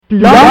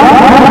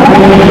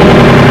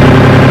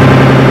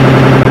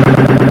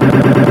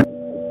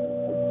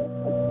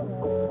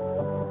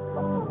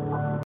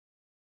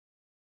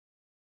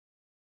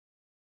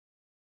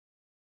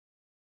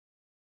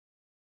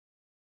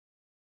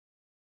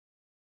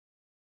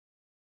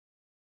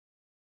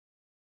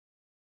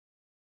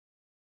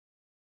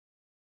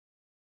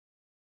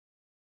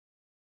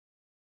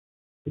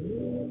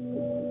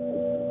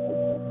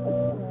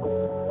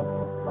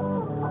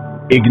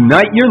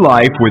Ignite your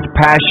life with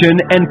passion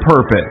and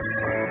purpose.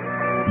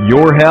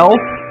 Your health,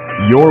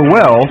 your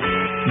wealth,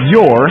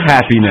 your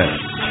happiness.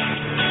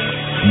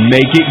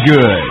 Make it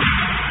good.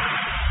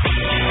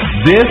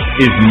 This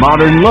is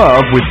Modern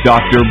Love with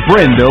Dr.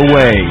 Brenda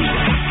Wade.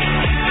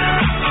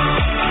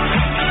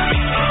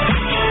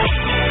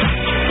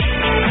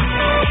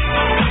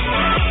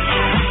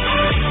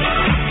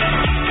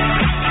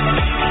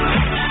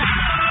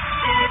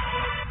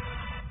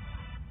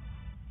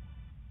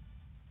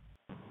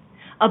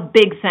 A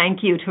big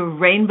thank you to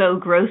Rainbow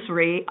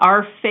Grocery,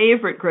 our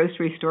favorite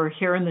grocery store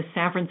here in the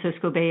San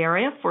Francisco Bay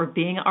Area, for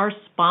being our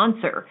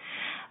sponsor,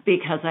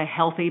 because a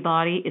healthy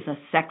body is a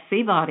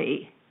sexy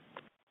body.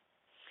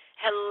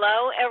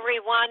 Hello,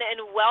 everyone,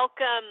 and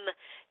welcome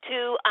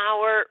to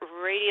our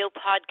radio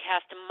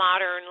podcast,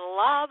 Modern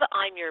Love.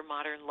 I'm your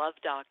Modern Love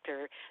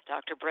doctor,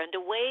 Dr. Brenda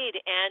Wade,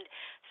 and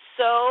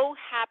so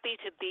happy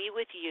to be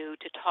with you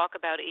to talk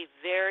about a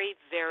very,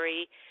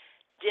 very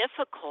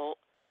difficult,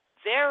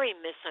 very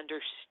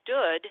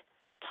misunderstood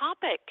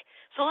topic.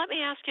 So let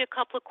me ask you a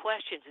couple of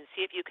questions and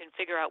see if you can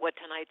figure out what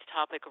tonight's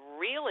topic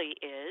really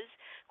is.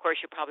 Of course,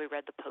 you probably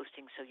read the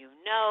posting, so you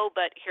know,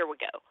 but here we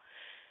go.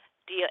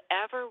 Do you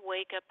ever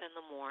wake up in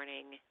the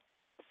morning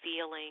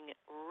feeling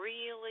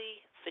really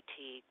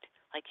fatigued,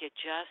 like you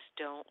just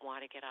don't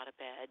want to get out of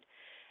bed,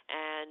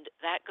 and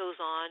that goes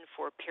on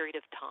for a period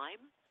of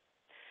time?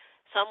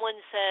 Someone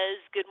says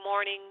good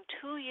morning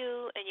to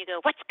you, and you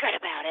go, what's good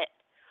about it?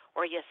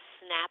 Or you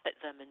snap at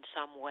them in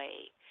some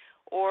way,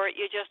 or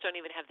you just don't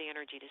even have the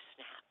energy to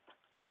snap.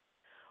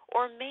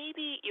 Or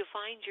maybe you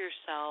find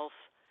yourself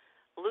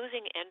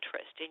losing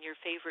interest in your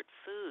favorite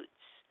foods,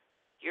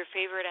 your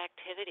favorite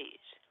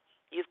activities.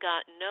 You've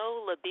got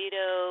no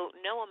libido,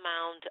 no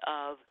amount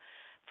of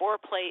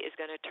foreplay is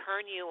going to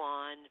turn you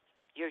on.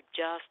 You're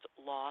just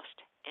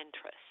lost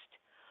interest.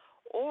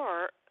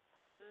 Or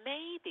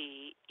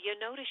maybe you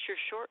notice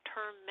your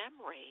short-term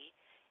memory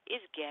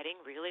is getting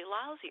really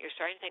lousy. You're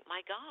starting to think,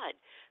 my God,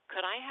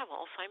 could I have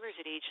Alzheimer's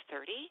at age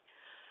 30?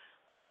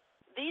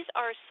 These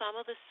are some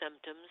of the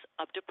symptoms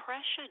of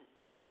depression.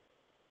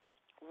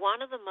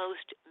 One of the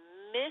most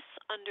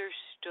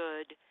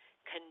misunderstood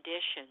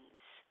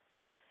conditions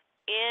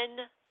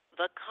in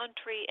the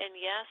country, and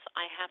yes,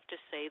 I have to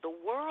say the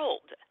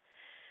world.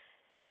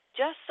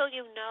 Just so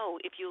you know,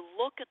 if you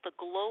look at the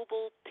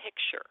global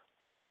picture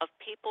of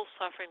people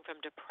suffering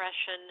from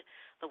depression,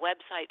 the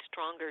website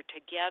Stronger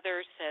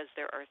Together says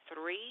there are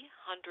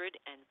 350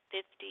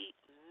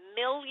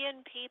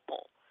 million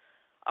people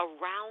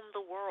around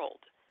the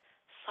world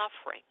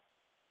suffering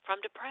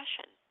from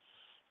depression.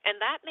 And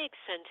that makes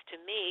sense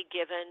to me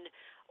given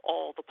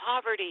all the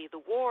poverty, the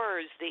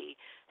wars, the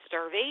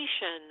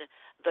starvation,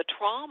 the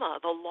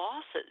trauma, the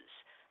losses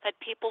that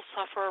people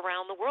suffer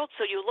around the world.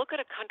 So you look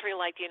at a country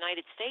like the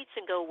United States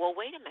and go, well,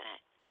 wait a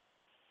minute.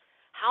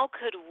 How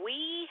could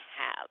we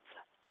have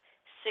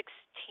 16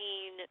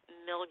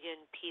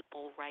 million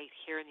people right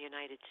here in the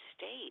United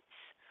States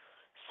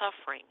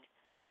suffering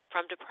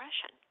from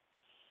depression?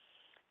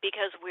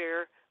 Because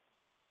we're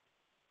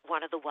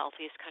one of the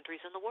wealthiest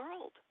countries in the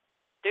world.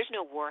 There's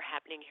no war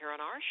happening here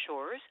on our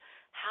shores.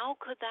 How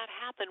could that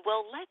happen?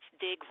 Well, let's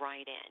dig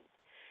right in.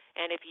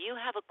 And if you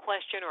have a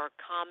question or a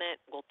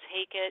comment, we'll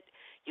take it.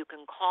 You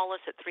can call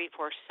us at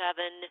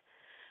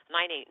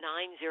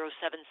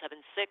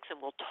 347-989-0776 and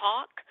we'll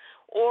talk.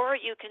 Or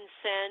you can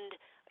send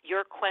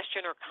your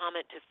question or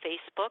comment to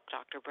Facebook,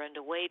 Dr.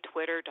 Brenda Wade,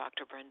 Twitter,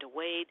 Dr. Brenda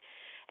Wade,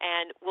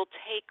 and we'll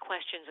take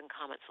questions and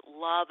comments.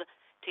 Love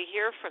to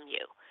hear from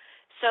you.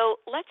 So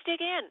let's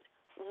dig in.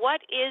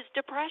 What is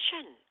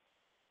depression?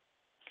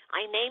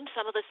 I named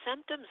some of the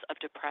symptoms of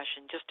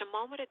depression just a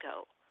moment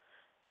ago.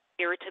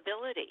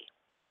 Irritability,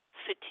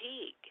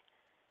 fatigue,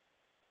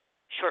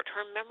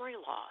 short-term memory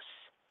loss,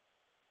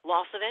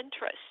 loss of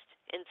interest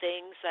in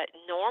things that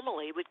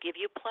normally would give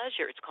you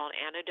pleasure. It's called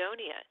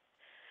anhedonia.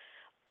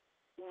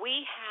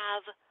 We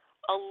have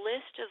a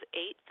list of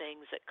 8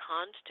 things that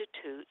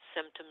constitute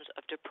symptoms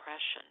of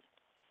depression.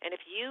 And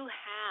if you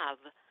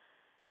have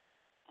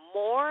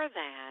more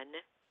than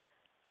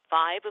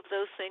 5 of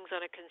those things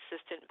on a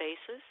consistent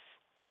basis,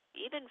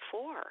 even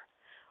 4,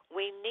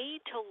 we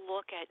need to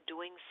look at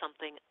doing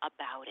something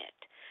about it.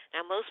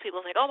 Now, most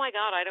people think, oh, my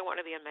God, I don't want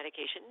to be on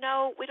medication.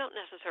 No, we don't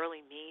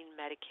necessarily mean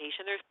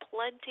medication. There's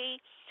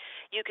plenty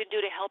you can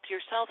do to help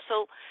yourself.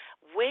 So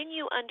when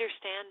you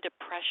understand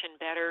depression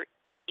better,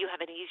 you have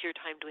an easier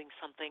time doing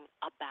something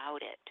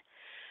about it.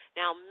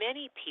 Now,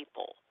 many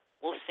people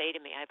will say to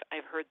me,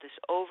 I've heard this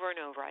over and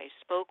over. I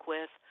spoke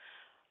with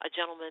a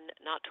gentleman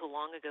not too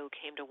long ago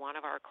came to one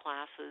of our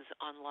classes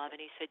on love, and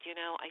he said,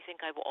 I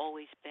think I've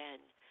always been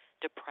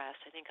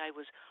depressed. I think I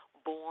was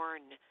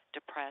born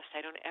depressed.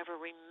 I don't ever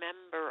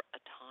remember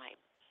a time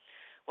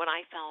when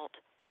I felt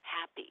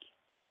happy.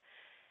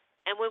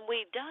 And when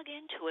we dug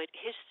into it,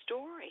 his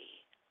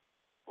story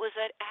was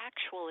that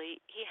actually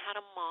he had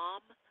a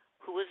mom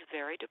who was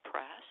very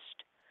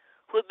depressed,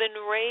 who had been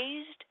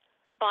raised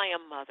by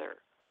a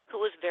mother who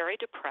was very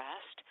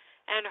depressed,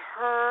 and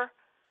her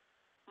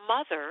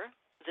mother,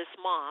 this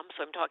mom,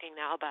 so I'm talking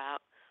now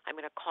about, I'm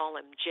going to call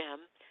him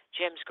Jim,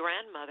 Jim's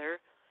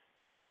grandmother,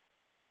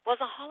 was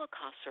a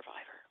Holocaust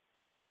survivor.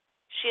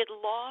 She had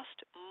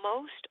lost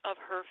most of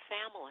her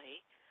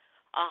family,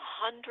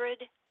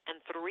 103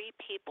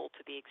 people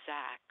to be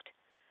exact,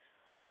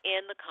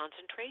 in the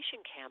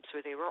concentration camps where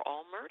they were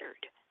all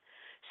murdered.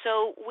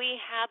 So we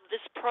have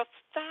this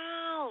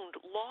profound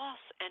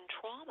loss and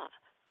trauma.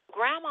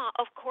 Grandma,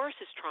 of course,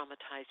 is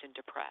traumatized and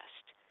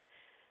depressed.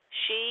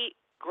 She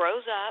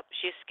grows up,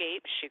 she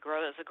escapes, she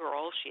grows as a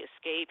girl, she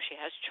escapes, she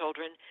has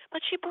children,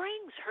 but she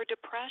brings her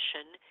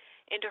depression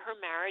into her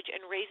marriage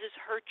and raises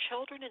her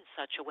children in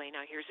such a way.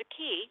 Now, here's a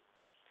key,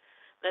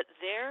 that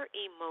their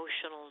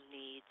emotional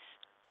needs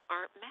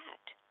aren't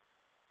met.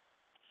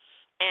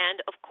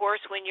 And, of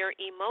course, when your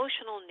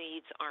emotional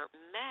needs aren't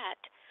met,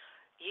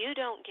 you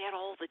don't get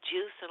all the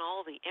juice and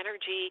all the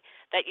energy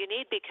that you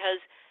need, because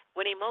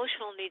when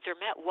emotional needs are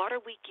met, what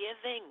are we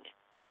giving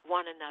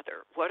one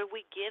another? What are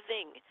we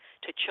giving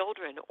to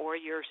children or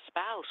your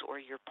spouse or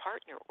your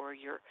partner or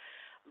your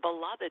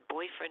beloved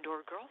boyfriend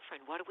or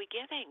girlfriend? What are we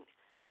giving?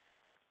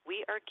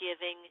 We are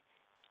giving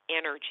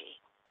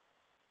energy.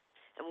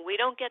 And when we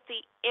don't get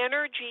the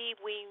energy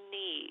we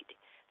need,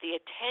 the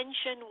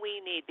attention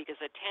we need, because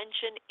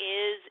attention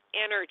is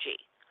energy,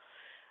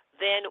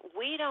 then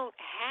we don't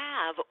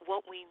have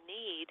what we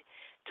need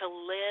to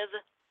live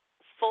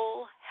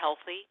full,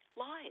 healthy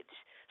lives.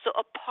 So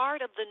a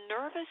part of the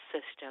nervous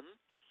system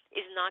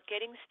is not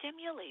getting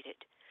stimulated.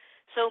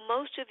 So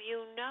most of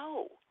you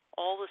know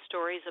all the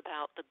stories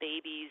about the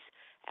babies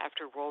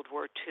after World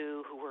War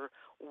II who were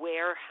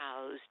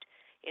warehoused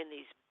in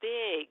these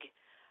big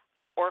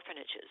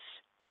orphanages.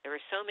 There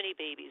were so many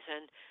babies,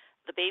 and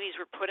the babies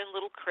were put in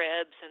little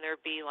cribs, and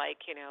there'd be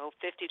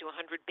 50 to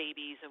 100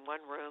 babies in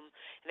one room,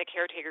 and the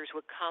caretakers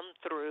would come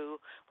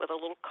through with a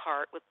little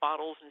cart with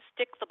bottles and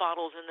stick the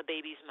bottles in the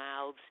babies'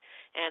 mouths,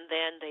 and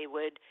then they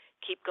would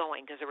keep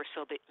going because there were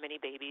so many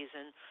babies,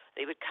 and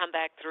they would come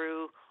back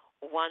through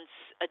once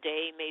a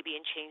day maybe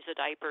and change the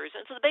diapers,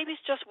 and so the babies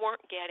just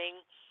weren't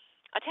getting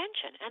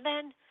attention. And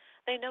then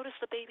they noticed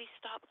the babies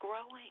stopped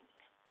growing,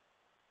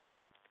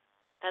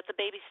 that the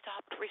babies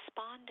stopped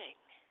responding.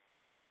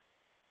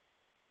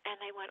 And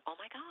they went, oh,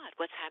 my God,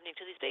 what's happening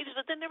to these babies?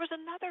 But then there was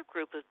another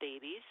group of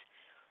babies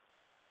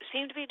who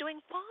seemed to be doing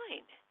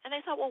fine. And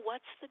they thought, well,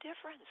 what's the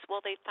difference? Well,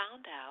 they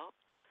found out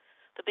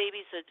the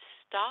babies that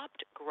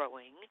stopped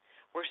growing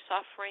were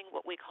suffering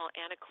what we call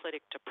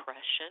analytic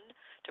depression,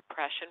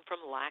 depression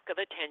from lack of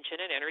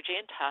attention and energy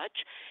and touch.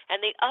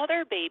 And the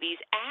other babies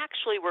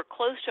actually were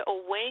close to a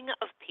wing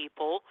of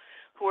people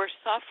who were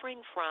suffering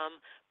from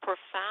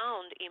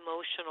profound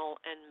emotional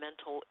and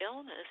mental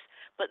illness,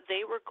 but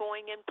they were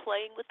going and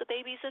playing with the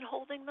babies and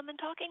holding them and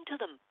talking to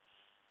them.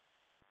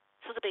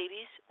 So the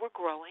babies were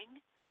growing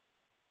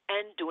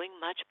and doing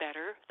much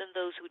better than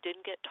those who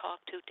didn't get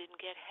talked to, didn't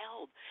get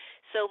held.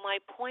 So my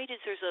point is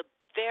there's a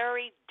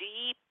very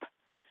deep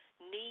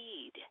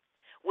need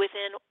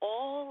within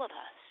all of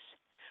us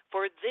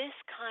for this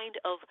kind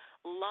of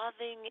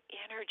loving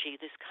energy,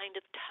 this kind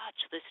of touch,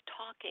 this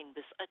talking,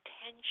 this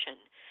attention.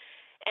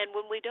 And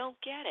when we don't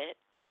get it,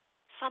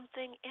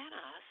 something in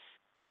us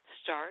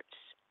starts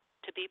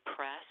to be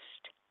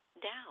pressed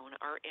down.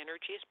 Our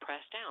energy is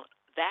pressed down.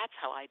 That's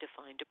how I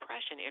define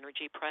depression,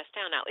 energy pressed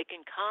down. Now, it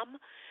can come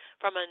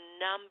from a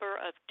number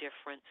of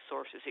different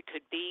sources. It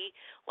could be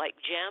like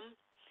Jim.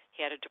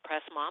 He had a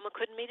depressed mom who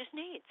couldn't meet his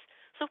needs.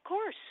 So, of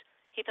course,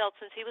 he felt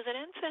since he was an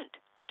infant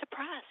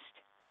depressed.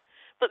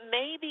 But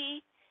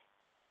maybe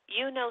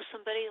you know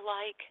somebody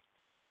like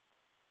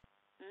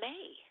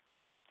May.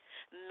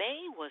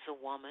 May was a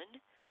woman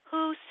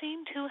who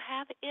seemed to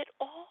have it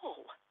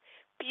all.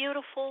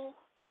 Beautiful,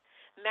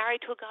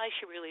 married to a guy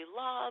she really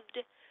loved.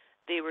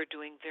 They were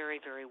doing very,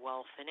 very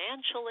well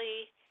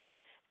financially.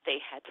 They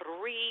had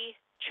 3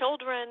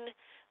 children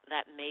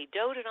that May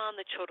doted on.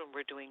 The children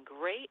were doing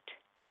great.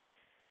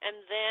 And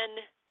then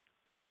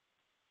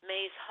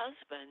May's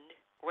husband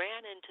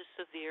ran into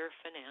severe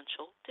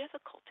financial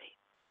difficulty.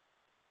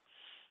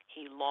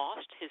 He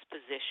lost his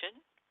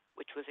position,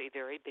 which was a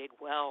very big,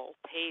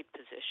 well-paid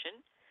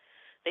position.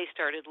 They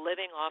started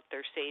living off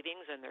their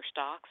savings and their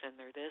stocks and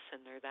their this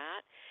and their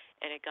that.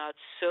 And it got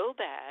so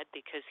bad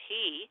because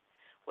he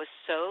was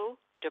so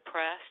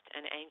depressed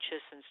and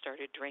anxious and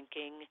started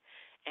drinking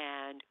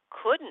and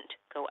couldn't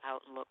go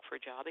out and look for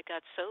a job. It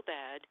got so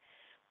bad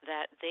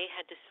that they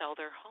had to sell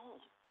their home.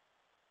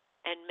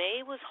 And May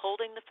was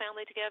holding the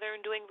family together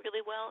and doing really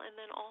well, and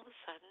then all of a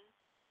sudden,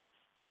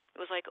 it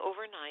was like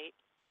overnight,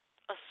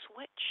 a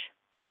switch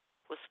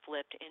was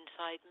flipped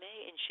inside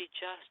May, and she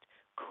just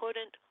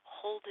couldn't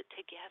hold it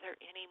together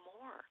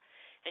anymore.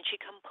 And she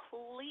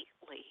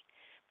completely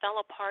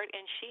fell apart,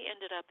 and she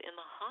ended up in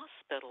the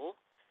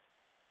hospital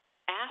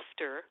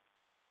after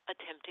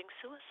attempting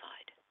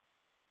suicide.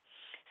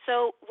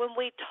 So when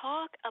we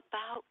talk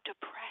about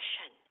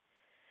depression,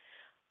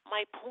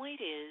 my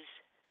point is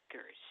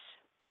triggers.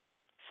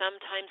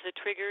 Sometimes the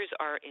triggers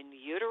are in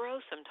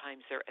utero,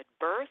 sometimes they're at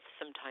birth,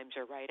 sometimes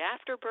they're right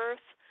after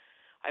birth.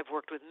 I've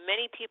worked with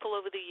many people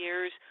over the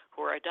years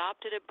who are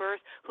adopted at birth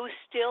who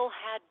still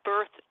had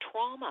birth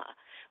trauma.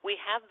 We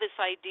have this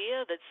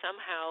idea that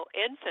somehow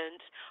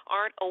infants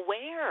aren't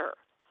aware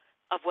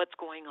of what's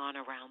going on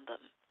around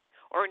them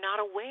or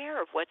not aware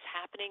of what's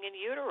happening in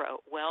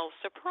utero. Well,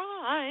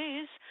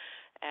 surprise,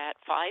 at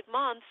 5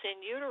 months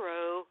in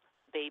utero,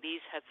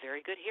 babies have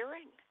very good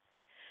hearing.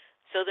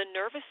 So the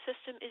nervous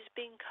system is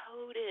being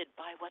coded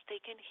by what they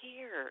can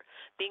hear,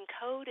 being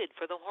coded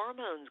for the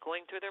hormones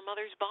going through their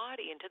mother's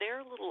body into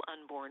their little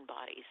unborn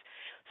bodies.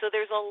 So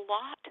there's a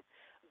lot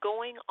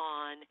going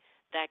on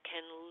that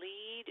can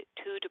lead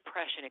to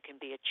depression. It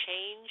can be a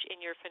change in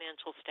your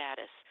financial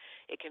status.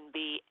 It can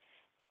be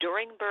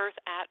during birth,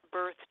 at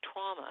birth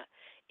trauma.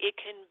 It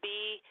can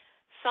be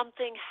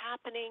something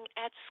happening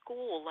at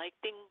school, like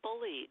being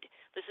bullied.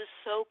 This is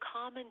so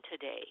common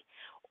today.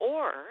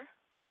 Or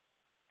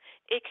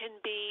it can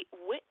be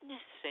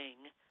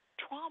witnessing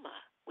trauma.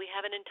 We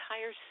have an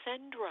entire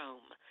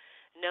syndrome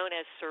known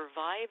as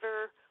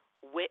survivor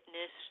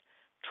witness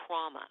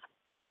trauma.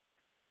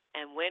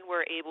 And when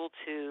we're able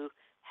to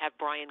have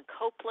BRIAN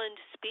Copeland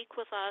speak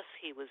with us,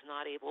 he was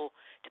not able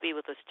to be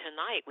with us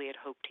tonight. We had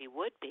hoped he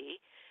would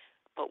be.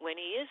 But when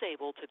he is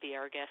able to be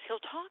our guest,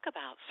 he'll talk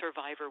about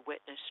survivor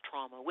witness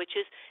trauma, which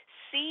is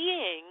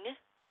seeing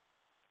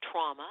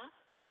trauma,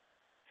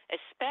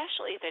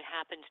 especially if it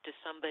happens to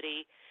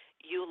somebody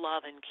you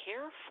love and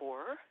care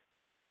for,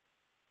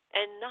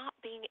 and not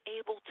being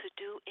able to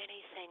do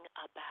anything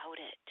about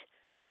it.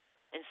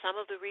 And some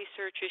of the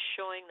research is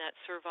showing that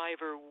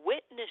survivor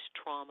witness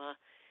trauma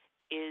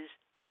is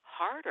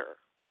harder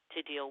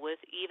to deal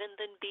with even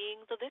than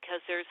being the victim,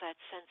 because there's that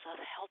sense of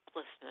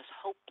helplessness,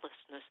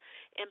 hopelessness,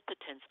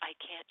 impotence. I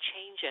can't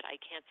change it. I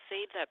can't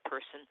save that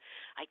person.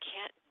 I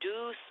can't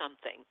do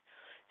something.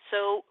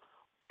 So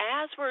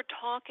as we're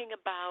talking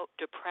about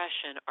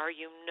depression, are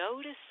you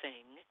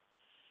noticing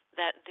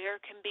that there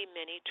can be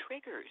many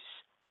triggers?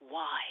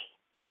 Why?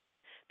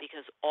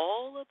 Because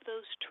all of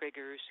those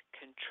triggers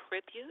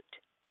contribute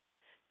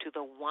to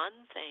the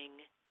one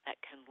thing that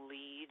can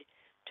lead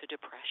to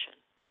depression,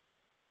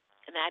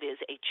 and that is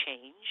a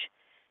change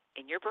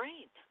in your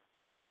brain.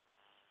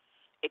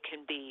 It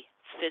can be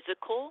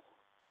physical,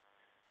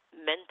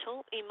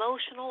 mental,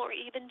 emotional, or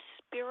even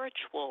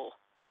spiritual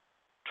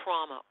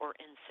trauma or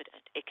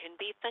incident. It can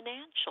be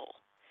financial.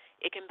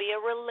 It can be a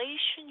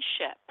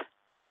relationship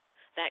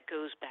that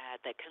goes bad,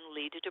 that can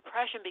lead to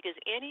depression, because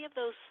any of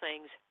those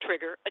things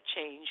trigger a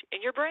change in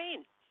your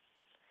brain.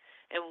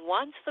 And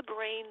once the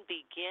brain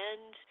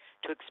begins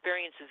to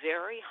experience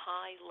very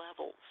high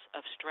levels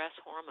of stress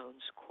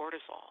hormones,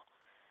 cortisol,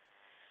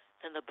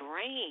 then the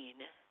brain,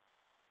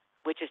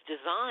 which is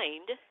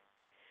designed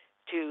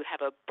to have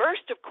a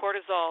burst of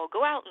cortisol,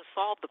 go out and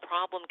solve the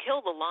problem,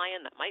 kill the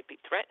lion that might be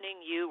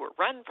threatening you, or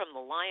run from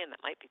the lion that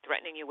might be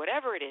threatening you,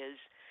 whatever it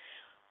is,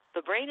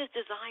 the brain is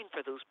designed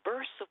for those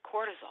bursts of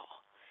cortisol.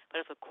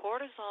 But if the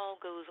cortisol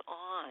goes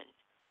on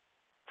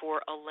for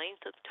a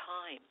length of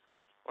time,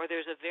 or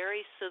there's a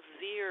very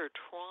severe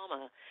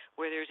trauma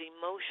where there's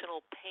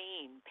emotional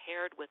pain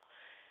paired with,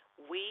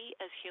 we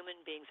as human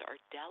beings are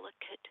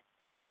delicate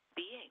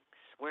beings.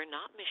 We're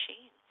not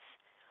machines.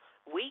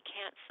 We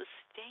can't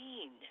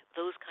sustain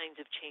those kinds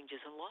of changes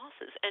and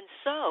losses. And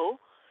so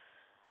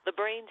the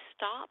brain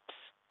stops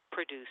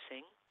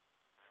producing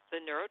the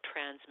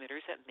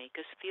neurotransmitters that make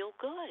us feel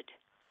good.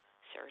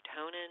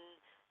 Serotonin,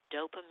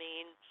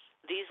 dopamine,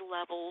 these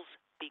levels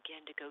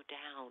begin to go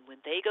down. When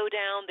they go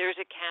down, there's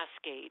a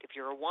cascade. If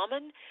you're a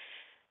woman,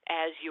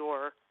 as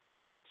your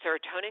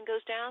serotonin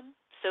goes down,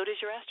 so does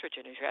your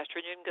estrogen. As your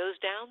estrogen goes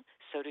down,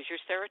 so does your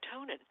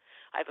serotonin.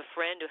 I have a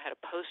friend who had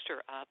a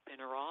poster up in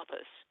her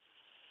office,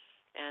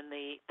 and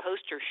the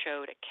poster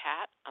showed a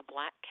cat, a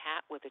black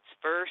cat with its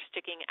fur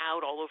sticking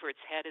out all over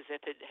its head as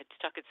if it had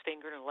stuck its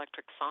finger in an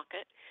electric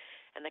socket,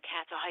 and the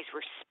cat's eyes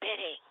were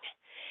spitting,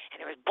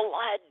 and there was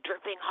blood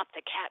dripping off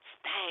the cat's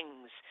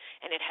fangs,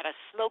 and it had a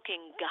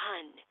smoking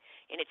gun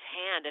in its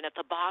hand, and at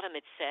the bottom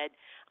it said,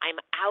 "I'm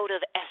out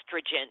of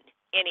estrogen.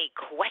 Any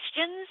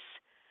questions?"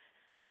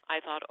 I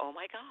thought, oh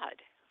my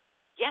God,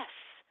 yes.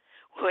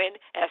 When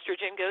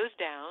estrogen goes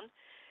down,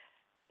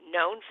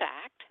 known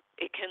fact,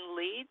 it can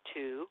lead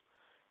to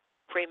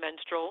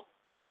premenstrual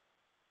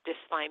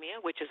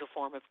dysthymia, which is a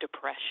form of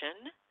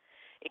depression.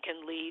 It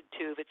can lead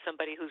to, if it's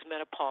somebody who's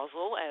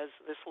menopausal, as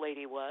this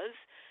lady was,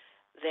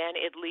 then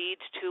it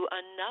leads to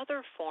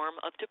another form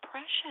of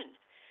depression.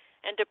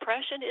 And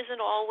depression isn't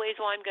always,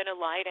 well, I'm going to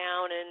lie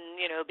down and,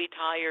 be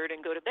tired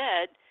and go to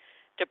bed.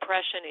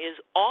 Depression is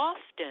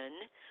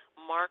often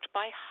marked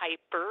by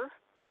hyper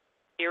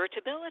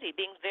irritability,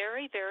 being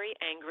very, very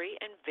angry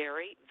and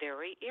very,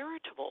 very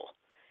irritable.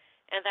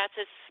 And that's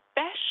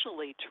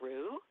especially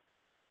true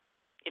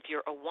if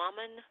you're a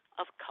woman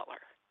of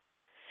color.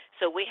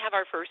 So we have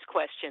our first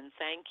question.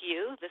 Thank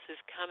you. This is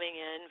coming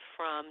in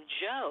from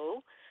Joe.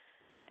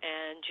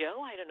 And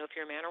Joe, I don't know if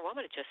you're a man or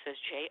woman. It just says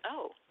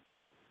J-O.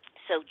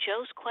 So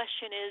Joe's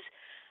question is,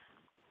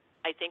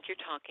 I think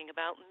you're talking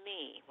about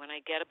me. When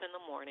I get up in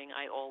the morning,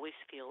 I always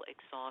feel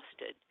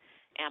exhausted.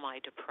 Am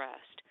I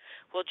depressed?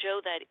 Well, Joe,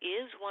 that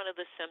is one of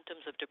the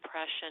symptoms of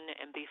depression.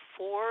 And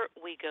before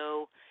we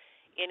go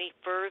any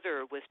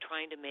further with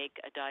trying to make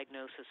a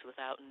diagnosis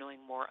without knowing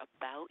more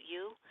about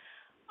you,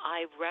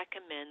 I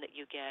recommend that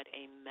you get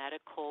a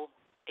medical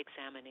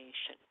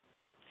examination.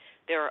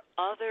 There are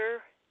other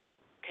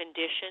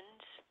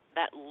conditions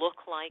that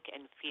look like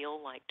and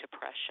feel like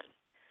depression.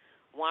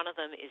 One of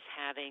them is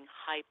having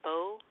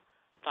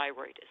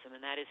hypothyroidism,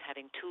 and that is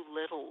having too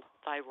little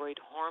thyroid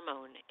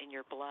hormone in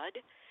your blood,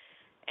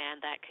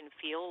 and that can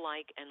feel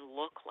like and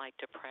look like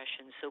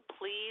depression. So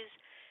please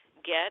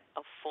get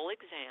a full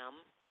exam,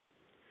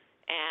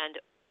 and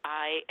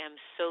I am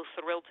so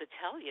thrilled to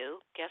tell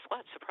you, guess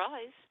what,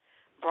 surprise,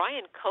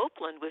 Brian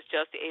Copeland was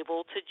just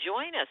able to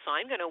join us.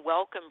 I'm going to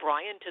welcome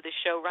Brian to the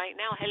show right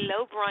now.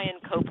 Hello, Brian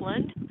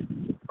Copeland.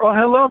 Oh,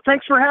 hello.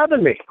 Thanks for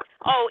having me.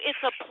 Oh, it's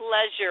a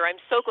pleasure.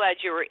 I'm so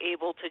glad you were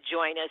able to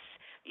join us.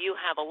 You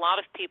have a lot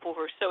of people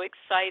who are so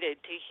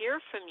excited to hear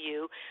from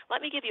you.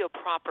 Let me give you a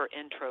proper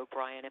intro,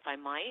 Brian, if I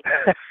might.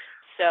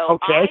 So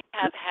Okay.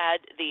 I have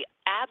had the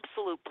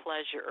absolute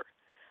pleasure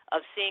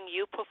of seeing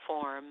you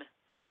perform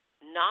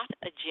Not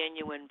a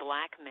Genuine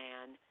Black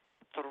Man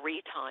 3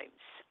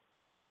 times.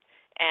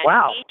 And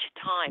wow. Each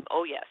time,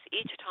 oh yes,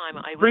 each time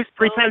I was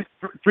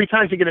three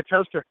times you get a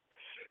toaster.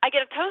 I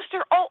get a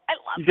toaster. Oh, I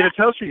love you get a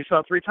toaster. You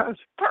saw 3 times.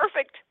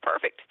 Perfect.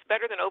 It's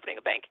better than opening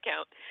a bank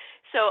account.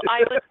 So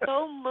I was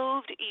so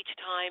moved each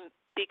time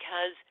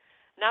because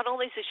not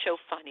only is the show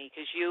funny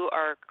because you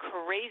are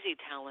crazy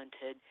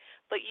talented,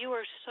 but you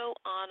are so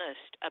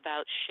honest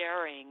about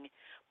sharing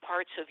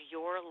parts of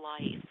your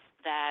life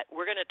that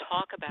we're going to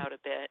talk about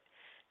a bit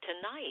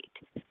tonight.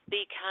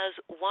 Because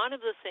one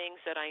of the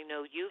things that I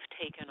know you've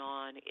taken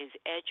on is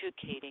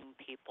educating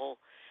people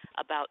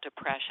about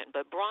depression.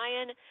 But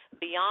Brian,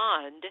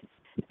 beyond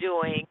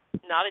doing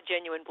Not a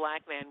Genuine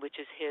Black Man, which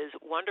is his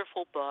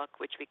wonderful book,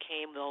 which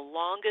became the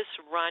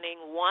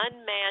longest-running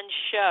one-man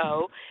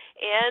show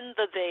in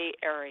the Bay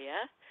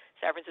Area,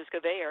 San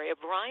Francisco Bay Area,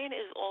 Brian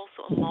is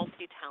also a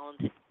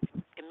multi-talented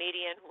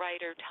comedian,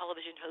 writer,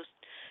 television host,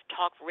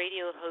 talk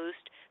radio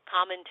host,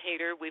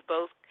 commentator. We've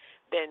both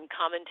been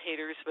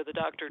commentators for the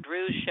Dr.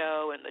 Drew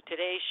show and the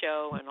Today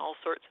show and all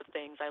sorts of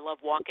things. I love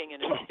walking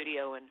in a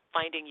studio and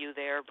finding you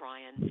there,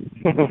 Brian.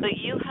 So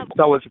you have it's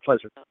always a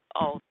pleasure.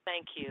 Oh,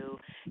 thank you.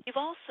 You've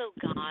also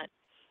got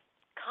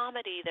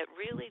comedy that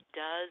really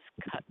does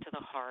cut to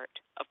the heart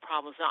of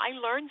problems. Now, I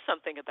learned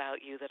something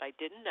about you that I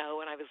didn't know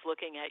when I was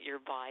looking at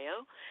your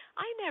bio.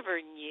 I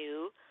never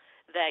knew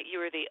that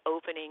you were the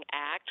opening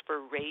act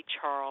for Ray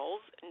Charles,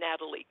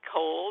 Natalie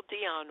Cole,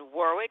 Dionne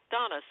Warwick,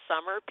 Donna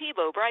Summer,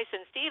 Peabo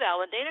Bryson, Steve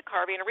Allen,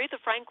 Carvey and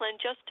Aretha Franklin,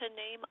 just to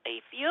name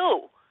a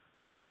few.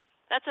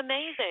 That's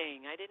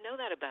amazing. I didn't know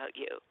that about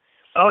you.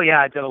 Oh,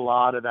 yeah, I did a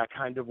lot of that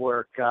kind of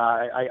work.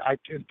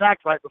 In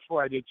fact, right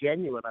before I did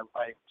Genuine,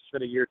 I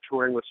spent a year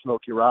touring with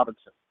Smokey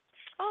Robinson.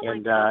 Oh,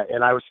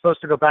 and I was supposed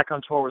to go back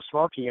on tour with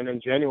Smokey, and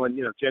then Genuine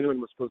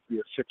was supposed to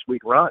be a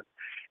 6-week run.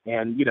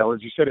 And,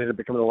 as you said, it had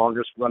become the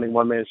longest-running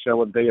one-man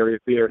show in Bay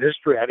Area theater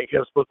history. I think it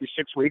was supposed to be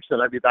 6 weeks,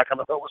 and I'd be back on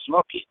the road with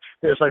Smokey.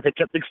 It was like they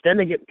kept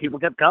extending it, and people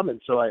kept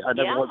coming, so I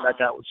never went back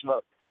out with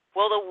Smokey.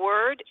 Well, the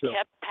word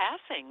kept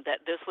passing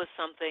that this was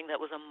something that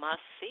was a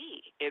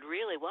must-see. It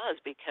really was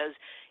because,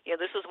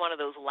 this was one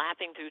of those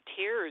lapping through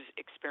tears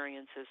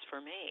experiences for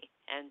me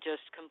and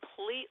just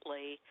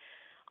completely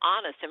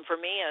honest. And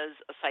for me as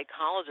a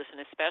psychologist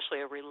and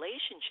especially a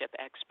relationship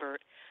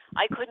expert,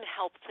 I couldn't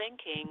help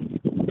thinking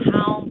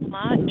how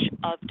much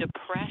of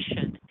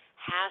depression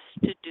has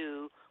to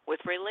do with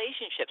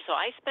relationships. So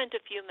I spent a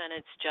few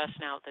minutes just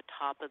now at the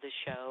top of the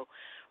show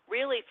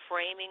really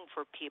framing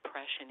for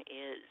depression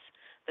is,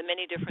 the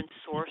many different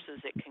sources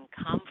it can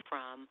come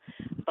from.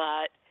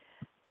 But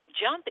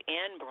jump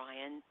in,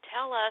 Brian.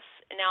 Tell us,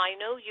 now I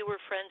know you were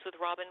friends with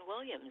Robin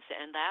Williams,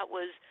 and that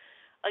was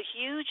a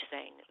huge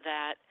thing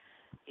that,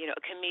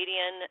 a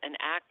comedian, an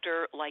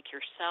actor like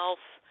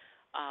yourself,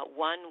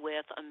 one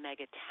with a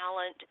mega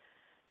talent,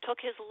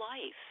 took his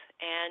life.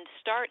 And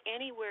start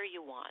anywhere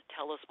you want.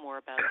 Tell us more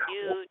about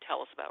you.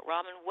 Tell us about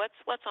Robin. What's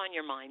on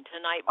your mind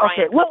tonight, Brian?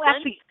 Okay. Well,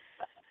 Copeland?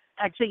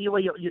 actually,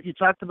 you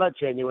talked about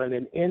Genuine,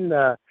 and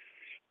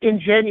in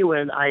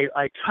Genuine,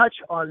 I touch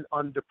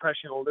on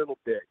depression a little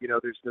bit.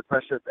 There's a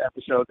depressive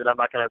episode that I'm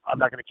not gonna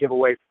give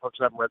away for folks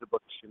who haven't read the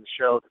book in the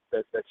show.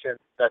 That's in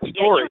that story.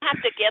 Yeah, you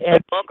have to get the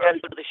book or go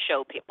to the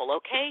show, people.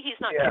 Okay, he's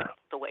not giving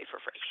it away for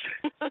free.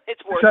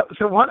 It's worth it.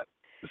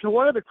 So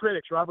one of the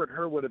critics, Robert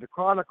Herwood of the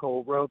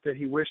Chronicle, wrote that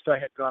he wished I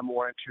had gone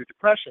more into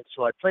depression.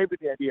 So I played with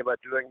the idea about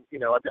doing,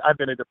 I've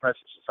been a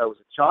depressive since I was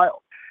a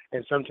child,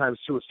 and sometimes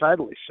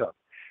suicidally so.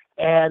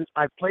 And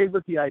I played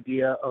with the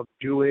idea of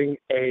doing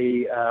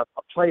a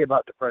play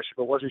about depression,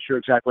 but wasn't sure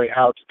exactly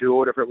how to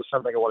do it, if it was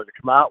something I wanted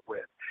to come out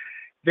with.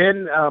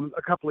 Then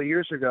a couple of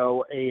years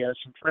ago,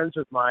 some friends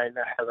of mine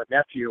had a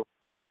nephew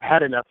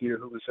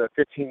who was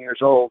 15 years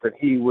old, and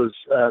he was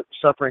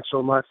suffering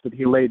so much that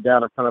he laid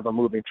down in front of a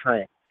moving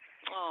train.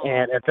 Oh.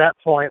 And at that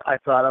point, I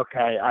thought,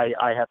 okay,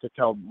 I have to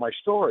tell my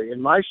story.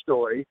 And my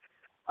story,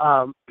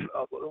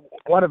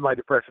 one of my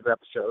depressive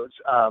episodes,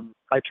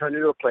 I turned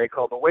into a play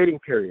called The Waiting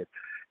Period.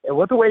 And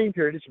what The Waiting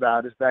Period is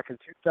about is back in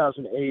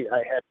 2008, I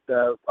had,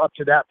 up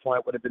to that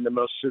point, would have been the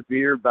most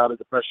severe bout of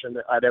depression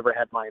that I'd ever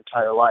had my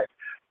entire life.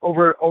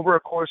 Over a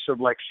course of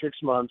like 6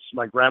 months,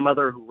 my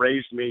grandmother who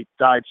raised me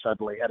died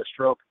suddenly, had a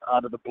stroke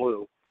out of the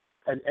blue,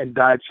 and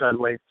died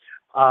suddenly.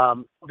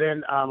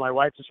 Then my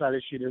wife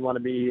decided she didn't want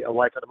to be a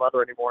wife and a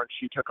mother anymore, and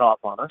she took off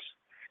on us.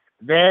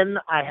 Then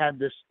I had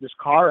this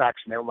car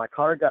accident where my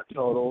car got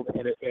totaled,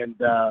 and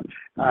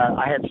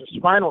I had some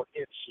spinal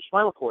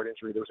cord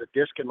injury. There was a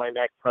disc in my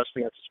neck pressed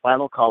against the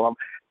spinal column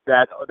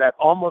that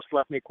almost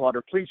left me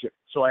quadriplegic.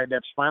 So I had to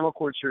have spinal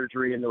cord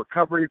surgery, and the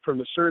recovery from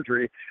the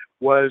surgery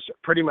was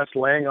pretty much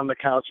laying on the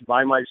couch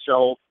by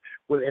myself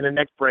in a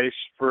neck brace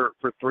for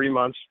 3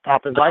 months,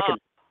 popping Vicodin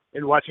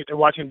and watching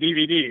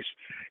DVDs,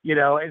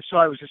 And so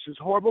I was just this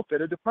horrible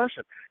fit of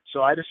depression.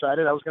 So I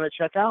decided I was going to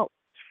check out.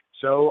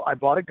 So I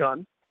bought a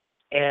gun.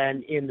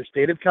 And in the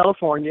state of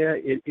California,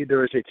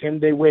 there is a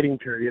 10-day waiting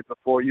period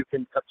before you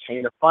can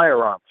obtain a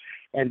firearm.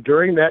 And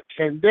during that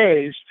 10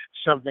 days,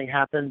 something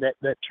happened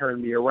that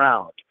turned me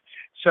around.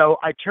 So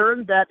I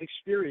turned that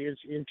experience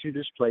into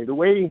this play, The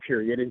Waiting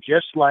Period. And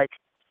just like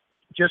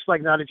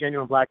Not a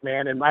Genuine Black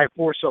Man, and I have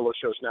 4 solo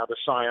shows now, The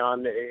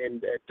Scion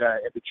and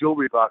at the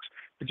Jewelry Box.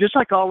 But just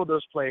like all of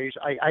those plays,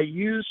 I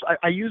use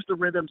the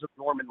rhythms of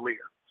Norman Lear.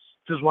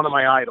 This is one of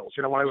my idols.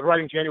 When I was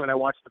writing Genuine, I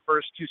watched the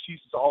first 2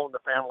 seasons All in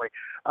the Family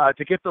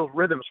to get those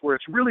rhythms where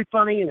it's really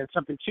funny and then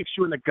something kicks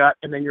you in the gut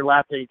and then you're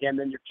laughing again,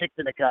 then you're kicked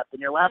in the gut,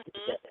 then you're laughing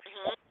again.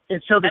 Mm-hmm.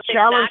 And so That's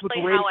challenge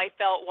exactly with the way how I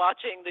felt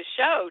watching the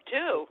show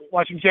too.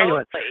 Watching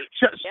Genuine.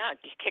 Totally. Yeah,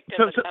 kicked in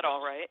the gut,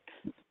 all right.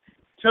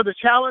 So the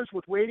challenge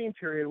with Waiting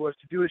Period was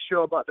to do a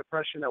show about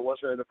depression that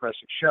wasn't a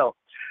depressing show.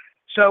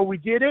 So we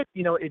did it.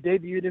 It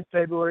debuted in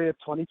February of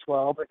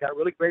 2012. It got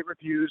really great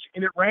reviews,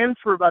 and it ran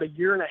for about a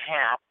year and a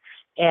half.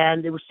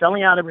 And it was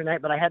selling out every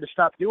night, but I had to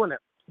stop doing it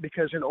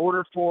because in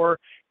order for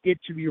it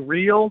to be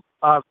real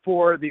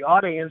for the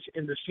audience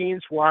in the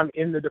scenes where I'm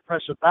in the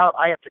depressive bout,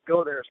 I have to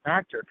go there as an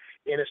actor,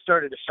 and it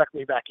started to suck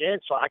me back in.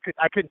 So I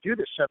couldn't do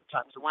this 7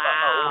 times a week.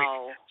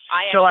 Wow.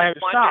 I had to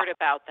wondered stop.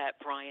 about that,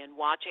 Brian,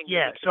 watching you.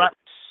 Yeah, it's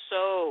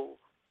so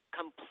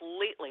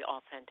completely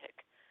authentic.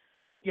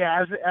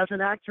 Yeah, as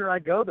an actor, I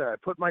go there. I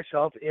put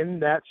myself in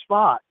that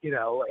spot, and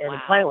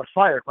I'm playing with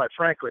fire, quite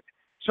frankly.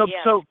 So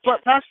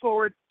but fast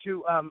forward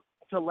to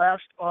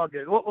last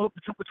August. Well,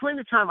 between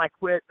the time I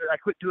quit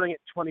doing it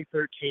in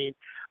 2013,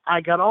 I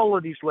got all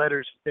of these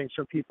letters and things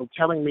from people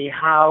telling me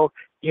how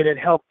it had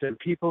helped them.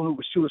 People who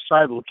were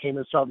suicidal came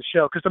and saw the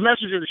show. Because the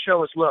message of the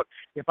show is, look,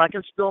 if I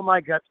can spill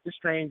my guts to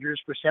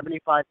strangers for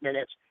 75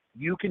 minutes,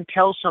 you can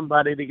tell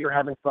somebody that you're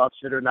having thoughts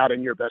that are not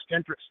in your best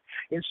interest.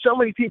 And so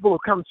many people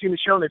have come and seen the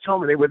show, and they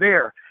told me they were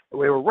there. They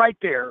were right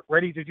there,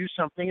 ready to do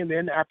something. And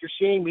then after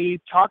seeing me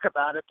talk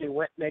about it, they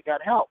went and they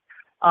got help.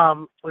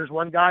 There's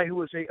one guy who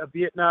was an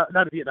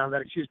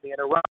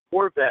Iraq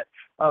War vet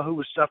who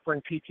was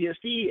suffering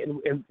PTSD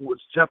and was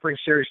suffering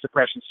serious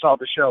depression, saw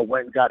the show,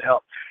 went and got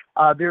help.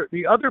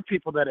 The other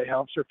people that it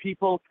helps are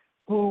people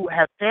who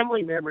have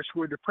family members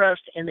who are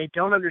depressed and they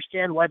don't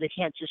understand why they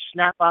can't just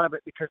snap out of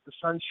it because the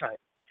sun's shining.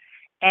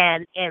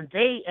 And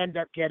they end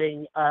up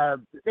getting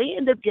an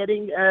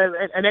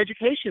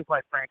education,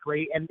 quite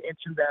frankly, and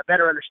some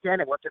better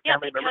understanding what their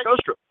family member goes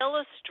through. You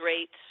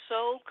illustrate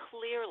so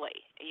clearly.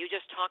 You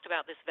just talked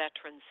about this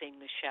veteran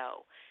seeing the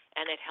show,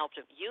 and it helped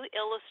him. You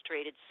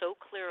illustrated so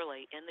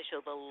clearly in the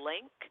show the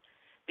link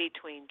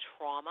between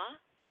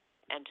trauma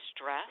and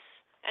stress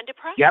and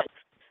depression. Yep.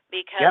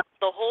 Because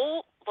the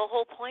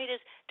whole point is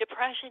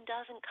depression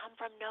doesn't come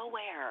from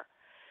nowhere.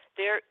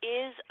 There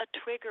is a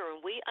trigger,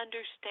 and we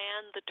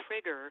understand the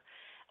trigger,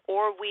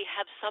 or we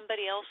have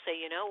somebody else say,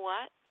 you know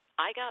what,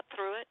 I got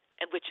through it,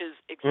 and which is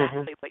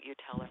exactly what you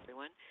tell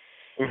everyone.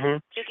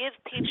 To give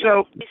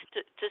people a place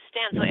to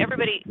stand. So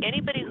anybody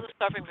who's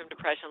suffering from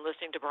depression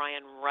listening to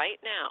Brian right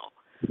now,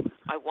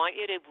 I want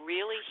you to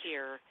really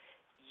hear,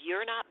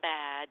 you're not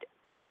bad.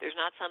 There's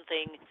not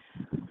something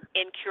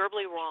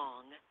incurably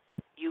wrong.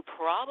 You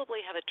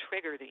probably have a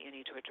trigger that you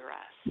need to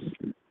address.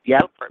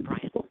 Yep. Go for it,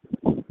 Brian.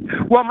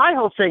 Well, my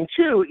whole thing,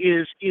 too,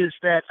 is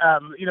that,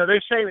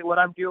 they're saying that what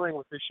I'm dealing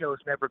with this show has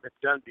never been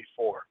done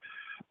before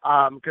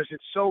because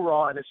it's so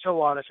raw and it's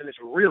so honest and it's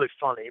really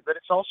funny, but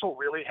it's also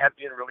really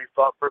heavy and really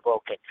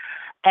thought-provoking.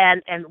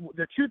 And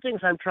the 2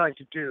 things I'm trying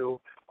to do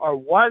are,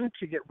 1,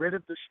 to get rid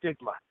of the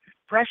stigma.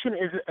 Depression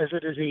is a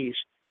disease,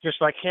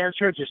 just like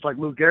cancer, just like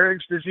Lou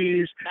Gehrig's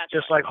disease,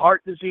 like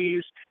heart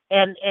disease.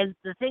 And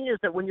the thing is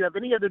that when you have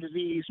any other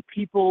disease,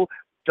 people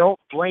don't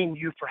blame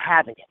you for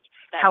having it.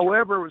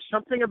 However, with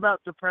something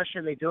about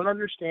depression, they don't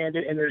understand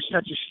it, and there's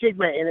such a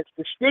stigma, and it's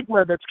the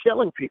stigma that's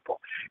killing people.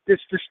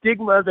 It's the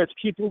stigma that's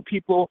keeping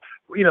people,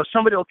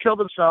 somebody will kill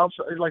themselves,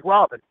 like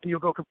Robin, and you'll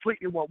go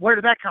completely, well, where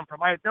did that come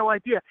from? I had no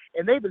idea.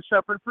 And they've been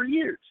suffering for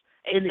years.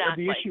 Exactly. And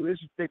the issue is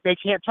that they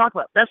can't talk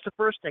about it. That's the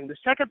first thing. The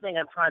second thing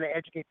I'm trying to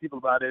educate people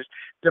about is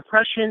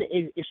depression,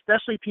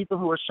 especially people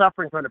who are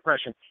suffering from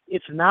depression,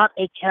 it's not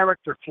a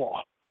character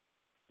flaw.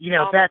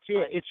 That's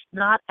it. It's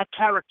not a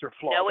character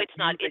flaw. No, it's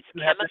not. It's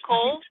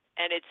chemical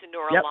and it's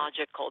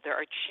neurological. Yep. There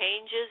are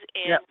changes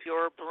in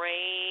your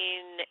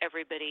brain,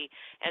 everybody,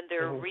 and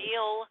they're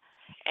real.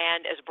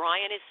 And as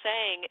Brian is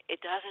saying,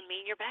 it doesn't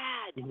mean you're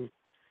bad.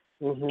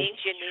 It means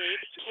you need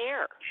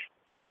care.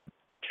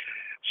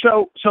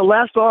 So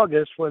last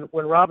August, when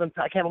Robin,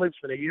 I can't believe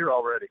it's been a year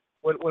already.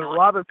 When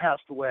Robin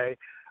passed away,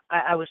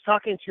 I was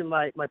talking to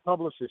my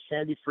publicist,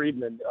 Sandy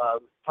Friedman,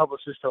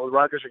 publicist of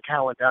Rogers &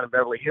 Cowan down in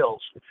Beverly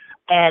Hills,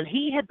 and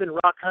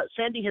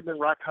Sandy had been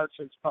Rock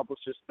Hudson's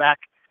publicist back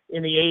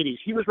in the 80s.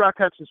 He was Rock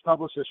Hudson's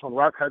publicist when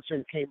Rock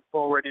Hudson came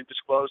forward and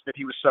disclosed that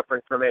he was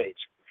suffering from AIDS.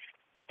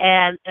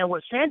 And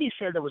what Sandy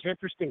said that was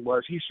interesting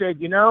was, he said,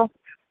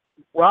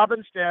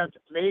 Robin's death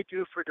may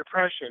do for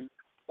depression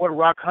what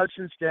Rock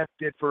Hudson's death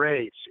did for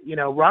AIDS.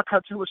 Rock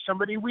Hudson was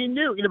somebody we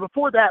knew.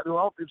 Before that, there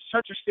was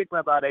such a stigma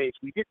about AIDS.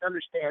 We didn't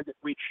understand it.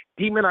 We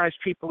demonized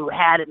people who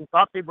had it and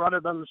thought they brought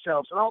it on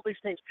themselves and all these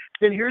things.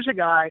 Then here's a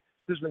guy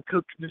who's been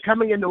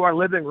coming into our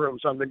living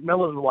rooms on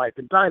McMillan's Wife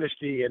and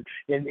Dynasty and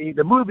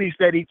the movies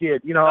that he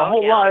did, our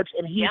whole lives,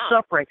 and he's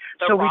suffering.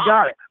 So we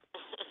got it.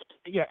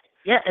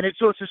 Yeah, and it's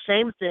the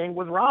same thing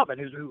with Robin,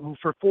 who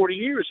for 40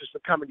 years has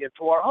been coming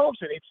into our homes,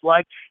 and it's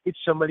like it's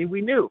somebody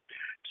we knew.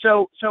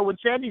 So when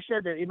Sandy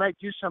said that he might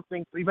do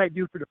something, he might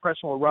do for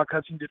depression what Rock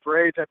Hudson did for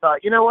AIDS, I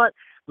thought, you know what?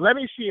 Let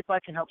me see if I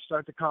can help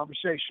start the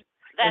conversation.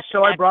 That's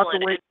so excellent. I brought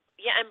the weight.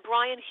 And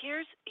Brian,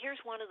 here's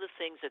one of the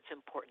things that's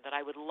important that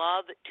I would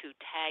love to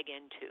tag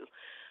into,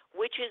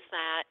 which is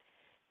that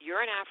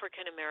you're an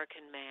African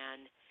American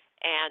man.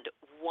 And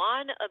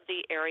one of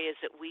the areas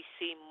that we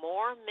see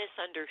more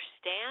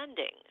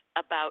misunderstanding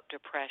about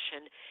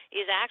depression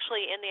is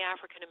actually in the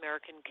African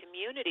American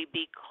community,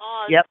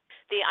 because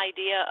the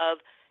idea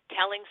of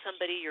telling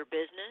somebody your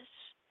business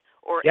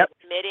or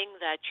admitting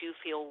that you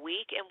feel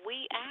weak, and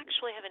we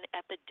actually have an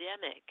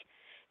epidemic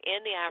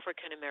in the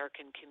African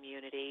American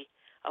community,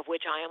 of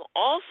which I am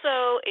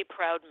also a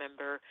proud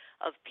member,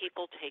 of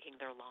people taking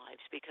their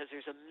lives, because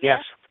there's a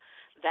myth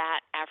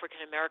that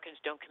African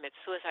Americans don't commit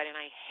suicide, and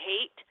I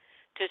hate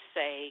to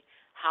say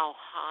how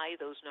high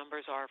those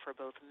numbers are for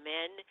both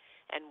men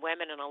and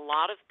women, and a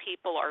lot of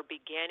people are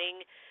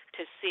beginning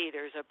to see.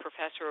 There's a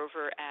professor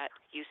over at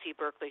UC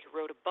Berkeley who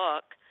wrote a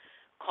book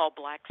called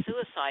Black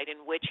Suicide,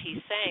 in which he's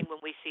saying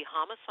when we see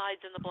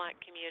homicides in the black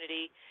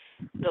community,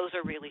 those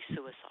are really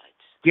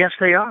suicides. Yes,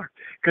 they are,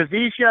 because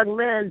these young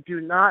men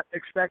do not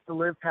expect to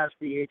live past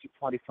the age of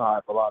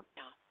 25, a lot of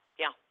them.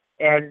 Yeah.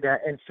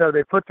 And so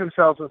they put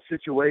themselves in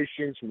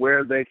situations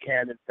where they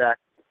can, in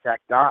fact,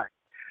 die.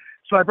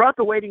 So I brought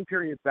the waiting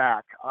period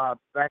back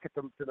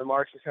to the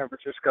March in San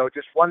Francisco,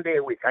 just 1 day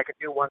a week. I could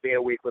do 1 day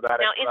a week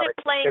without it. Now, is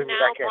it playing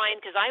now, Brian?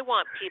 Because I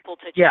want people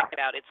to check it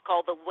out. It's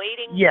called The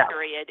Waiting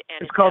Period,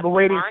 and it's called The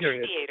Waiting Marsh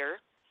Period. Theater.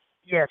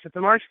 Yes, at the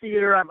Marsh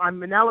Theater.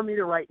 I'm in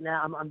Alameda right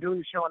now. I'm doing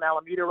the show in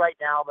Alameda right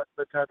now,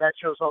 but that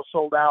show's all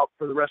sold out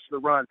for the rest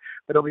of the run.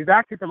 But it'll be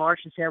back at the Marsh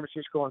in San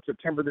Francisco on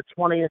September the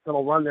 20th, and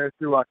it'll run there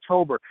through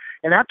October.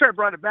 And after I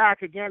brought it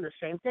back, again, the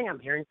same thing.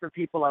 I'm hearing from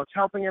people. I was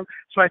helping them.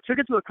 So I took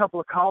it to a couple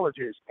of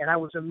colleges, and I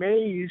was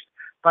amazed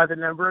by the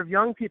number of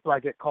young people.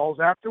 I get calls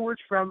afterwards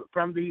from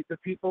the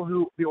people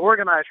the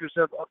organizers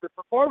of the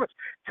performance,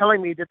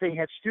 telling me that they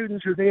had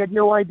students who they had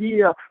no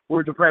idea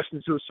were depressed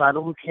and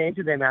suicidal who came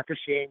to them after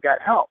seeing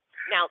got help.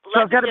 Now,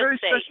 let me just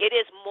say, it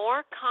is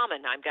more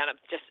common. I'm going to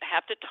just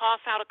have to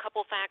toss out a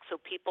couple facts so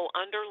people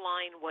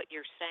underline what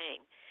you're saying.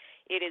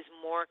 It is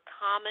more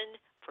common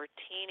for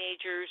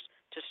teenagers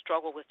to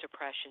struggle with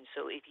depression.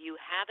 So if you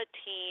have a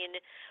teen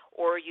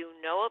or you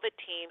know of a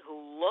teen who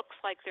looks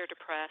like they're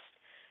depressed,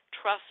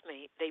 trust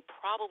me, they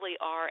probably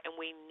are, and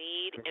we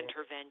need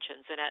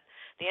interventions. And at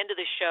the end of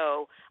the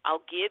show,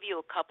 I'll give you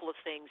a couple of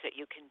things that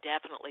you can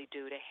definitely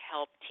do to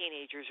help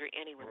teenagers or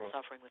anyone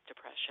suffering with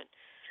depression.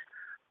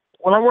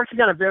 Well, I'm working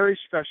on a very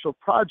special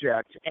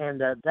project, and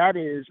that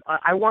is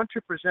I want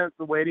to present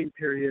the waiting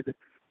period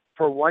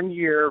for 1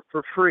 year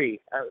for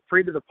free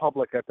to the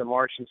public at the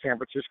Marsh in San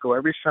Francisco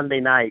every Sunday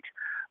night.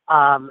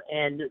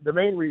 And the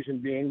main reason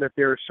being that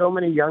there are so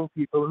many young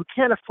people who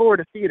can't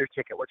afford a theater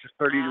ticket, which is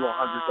 $30 to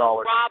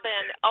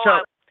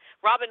 $100.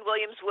 Robin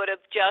Williams would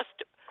have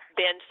just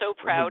been so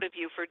proud of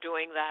you for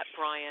doing that,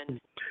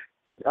 Brian.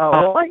 I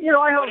hope what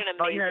an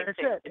amazing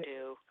thing to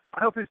do.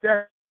 I hope his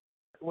death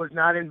was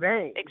not in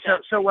vain.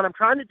 Exactly. So what I'm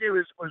trying to do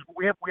is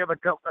we have a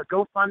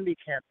GoFundMe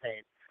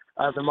campaign,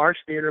 the Marsh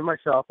Theater and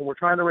myself, and we're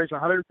trying to raise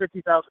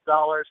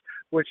 $150,000,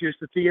 which is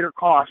the theater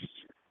costs,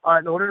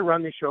 in order to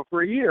run the show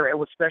for a year, and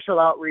with special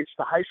outreach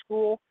to high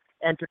school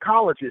and to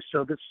colleges,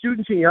 so that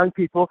students and young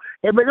people,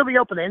 it'll be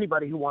open to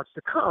anybody who wants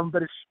to come,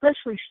 but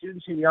especially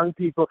students and young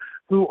people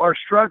who are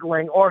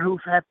struggling or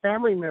who've had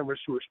family members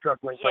who are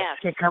struggling but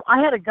can't come.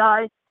 I had a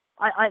guy,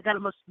 I got a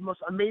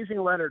most amazing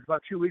letter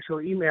about 2 weeks ago,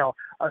 email.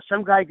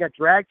 Some guy got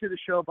dragged to the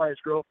show by his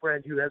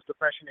girlfriend who has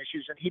depression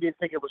issues, and he didn't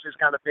think it was his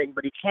kind of thing,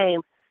 but he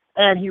came,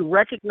 and he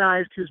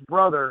recognized his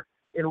brother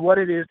in what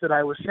it is that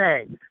I was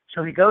saying.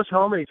 So he goes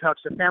home and he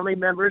talks to family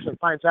members and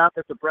finds out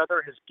that the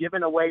brother has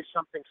given away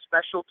something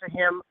special to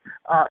him,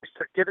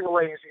 giving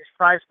away his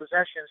prized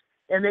possessions,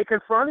 and they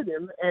confronted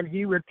him, and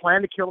he would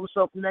plan to kill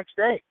himself the next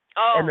day.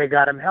 Oh, and they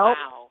got him help.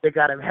 Wow. They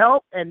got him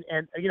help, and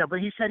but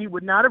he said he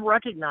would not have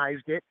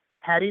recognized it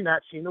had he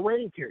not seen the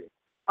waiting period.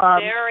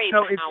 Very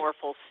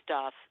powerful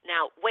stuff.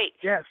 Now, wait.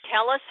 Yes.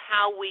 Tell us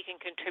how we can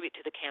contribute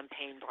to the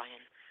campaign,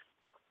 Brian.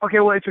 Okay,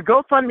 well, it's a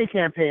GoFundMe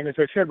campaign. As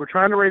I said, we're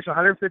trying to raise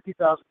 $150,000.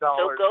 So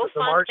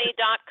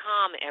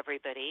GoFundMe.com,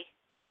 everybody.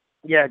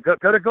 Yeah, go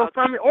to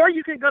GoFundMe, or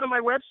you can go to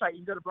my website.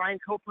 You can go to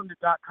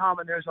BRIANCOPELAND.com,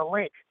 and there's a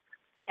link.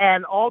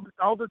 And all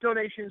the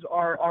donations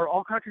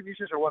all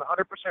contributions are 100%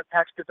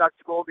 tax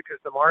deductible because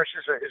the Marsh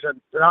is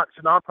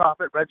a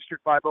nonprofit registered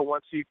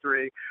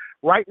 501c3.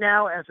 Right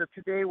now, as of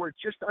today, we're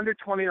just under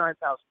 $29,000.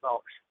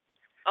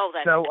 Oh,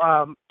 that's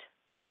so.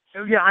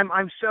 Yeah,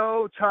 I'm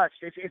so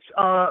touched. It's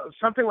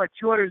something like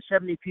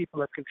 270 people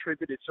have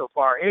contributed so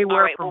far,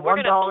 anywhere from $1 to. We're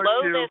going to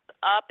blow this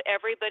up.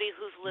 Everybody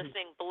who's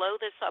listening, blow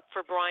this up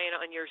for Brian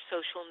on your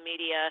social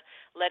media.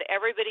 Let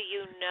everybody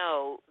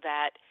know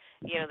that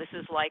this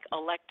is like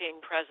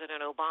electing President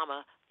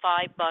Obama.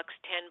 $5, $10,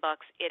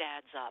 it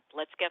adds up.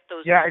 Let's get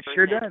those. Yeah, it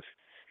sure does.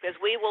 Because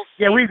we will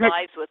save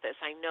lives with this.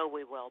 I know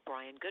we will,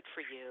 Brian. Good for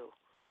you.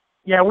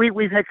 Yeah,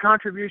 we've had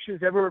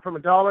contributions everywhere from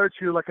 $1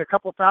 to like a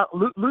couple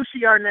thousand.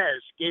 Lucy Arnaz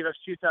gave us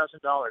 $2,000.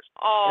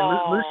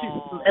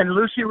 Oh. And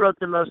Lucy wrote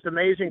the most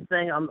amazing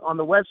thing on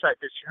the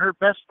website that her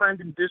best friend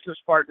and business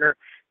partner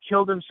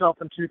killed himself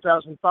in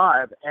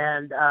 2005,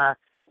 and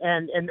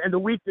the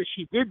week that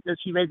she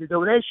made the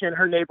donation,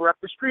 her neighbor up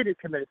the street had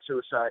committed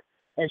suicide.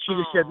 And she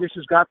just said, "This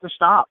has got to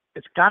stop.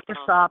 It's got to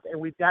stop, and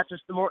we got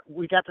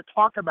to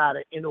talk about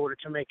it in order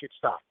to make it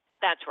stop."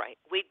 That's right.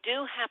 We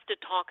do have to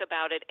talk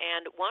about it,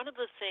 and one of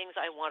the things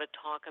I want to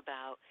talk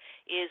about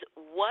is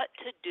what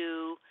to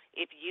do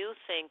if you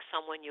think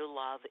someone you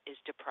love is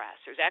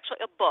depressed. There's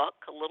actually a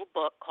little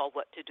book called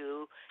What to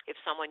Do If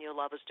Someone You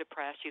Love is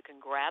Depressed. You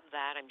can grab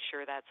that. I'm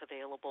sure that's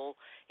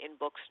available in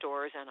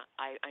bookstores, and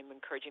I'm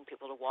encouraging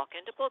people to walk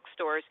into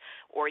bookstores,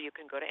 or you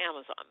can go to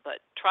Amazon.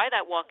 But try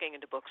that walking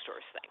into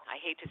bookstores thing. I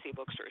hate to see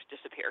bookstores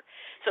disappear.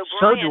 So,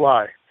 Brian, so do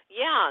I.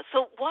 Yeah.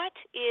 So what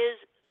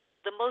is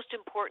the most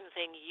important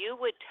thing you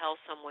would tell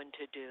someone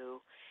to do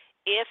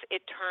if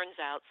it turns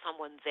out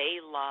someone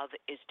they love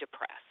is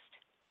depressed?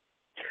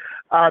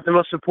 The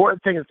most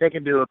important thing that they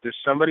can do if there's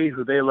somebody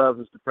who they love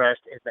is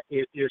depressed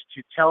is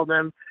to tell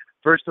them,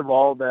 first of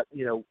all, that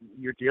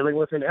you're dealing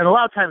with it. And a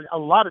lot of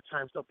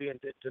times they'll be in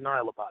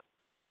denial about it.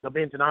 They'll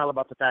be in denial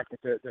about the fact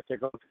that they're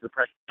going through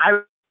depression.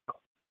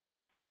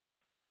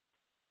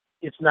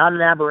 It's not an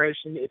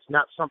aberration. It's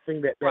not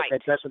something that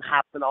doesn't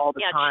happen all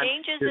the time. Yeah,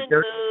 changes in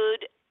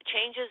mood,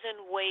 changes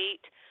in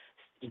weight,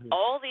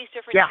 all these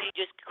different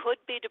changes could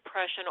be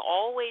depression.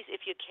 Always,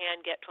 if you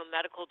can, get to a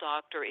medical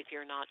doctor if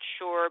you're not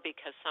sure,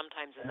 because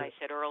sometimes, as I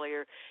said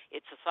earlier,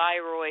 it's a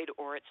thyroid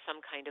or it's some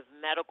kind of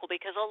medical,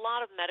 because a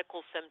lot of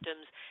medical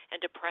symptoms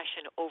and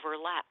depression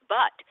overlap.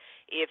 But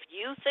if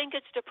you think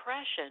it's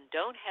depression,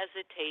 don't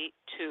hesitate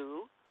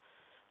to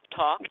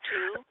talk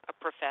to a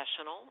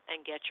professional and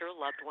get your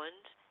loved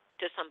ones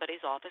to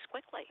somebody's office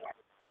quickly.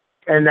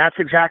 And that's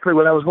exactly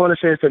what I was going to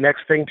say is the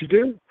next thing to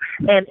do.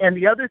 And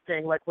the other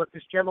thing, like what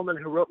this gentleman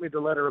who wrote me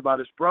the letter about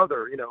his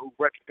brother, who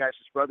recognized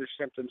his brother's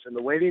symptoms in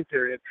the waiting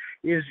period,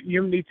 is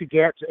you need to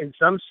get, in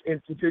some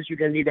instances, you're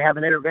going to need to have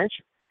an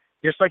intervention.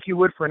 Just like you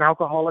would for an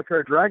alcoholic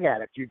or a drug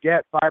addict. You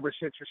get 5 or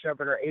 6 or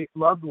 7 or 8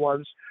 loved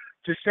ones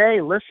to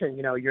say, listen,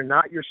 you're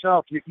not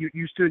yourself. You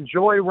used to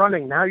enjoy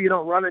running. Now you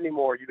don't run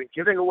anymore. You've been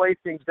giving away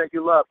things that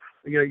you love.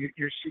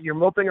 You're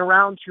moping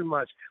around too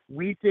much.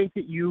 We think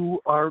that you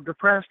are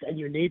depressed and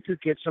you need to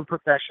get some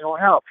professional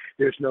help.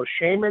 There's no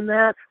shame in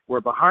that.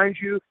 We're behind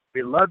you.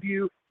 We love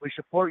you. We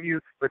support you.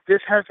 But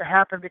this has to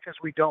happen because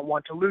we don't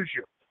want to lose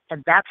you.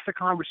 And that's the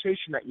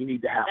conversation that you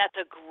need to have.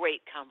 That's a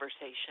great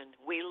conversation.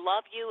 We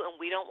love you and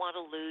we don't want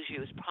to lose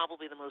you is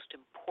probably the most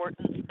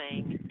important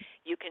thing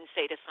you can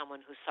say to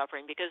someone who's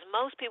suffering, because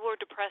most people who are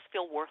depressed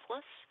feel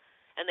worthless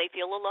and they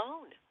feel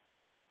alone.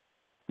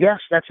 Yes,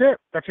 that's it.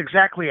 That's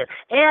exactly it.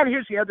 And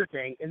here's the other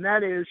thing, and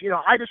that is,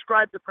 I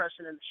describe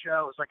depression in the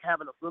show as like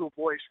having a little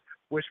voice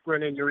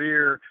whispering in your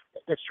ear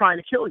that's trying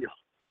to kill you.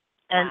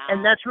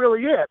 And that's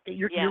really it.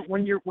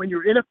 When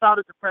you're in a bout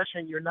of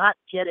depression, you're not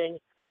getting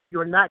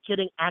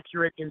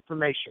accurate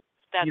information.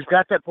 You've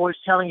got that voice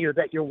telling you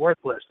that you're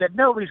worthless, that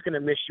nobody's going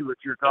to miss you if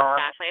you're gone.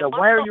 Exactly. So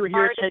why are you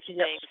here taking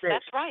up space?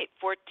 That's right.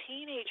 For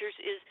teenagers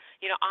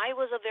I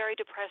was a very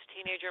depressed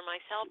teenager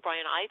myself,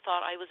 Brian. I thought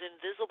I was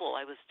invisible.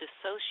 I was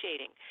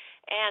dissociating.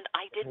 And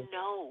I didn't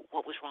know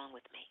what was wrong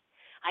with me.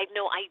 I had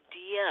no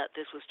idea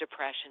this was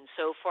depression.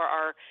 So for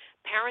our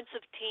parents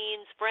of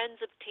teens,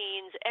 friends of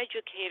teens,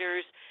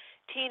 educators,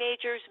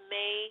 teenagers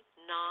may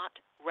not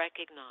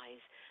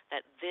recognize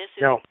that this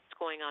is what's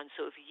going on.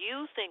 So if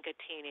you think a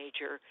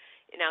teenager,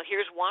 now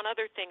here's one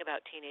other thing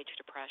about teenage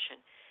depression.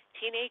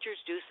 Teenagers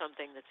do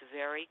something that's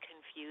very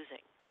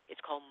confusing.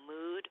 It's called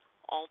mood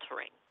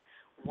altering.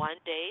 One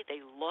day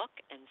they look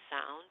and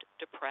sound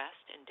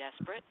depressed and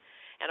desperate,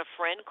 and a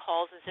friend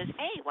calls and says,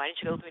 hey, why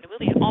didn't you go with me to a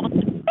movie? And all of a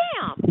sudden,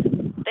 bam,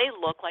 they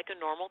look like a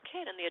normal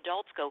kid, and the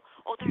adults go,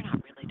 oh, they're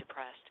not really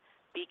depressed.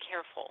 Be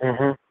careful.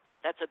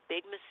 That's a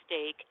big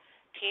mistake.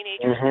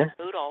 Teenagers can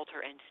mood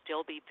alter and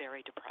still be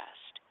very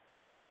depressed.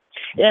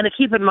 And to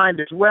keep in mind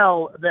as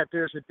well that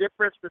there's a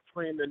difference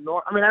between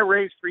I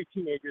raised 3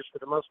 teenagers for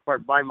the most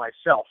part by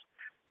myself.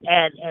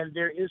 And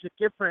there is a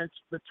difference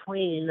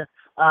between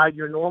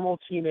your normal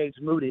teenage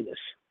moodiness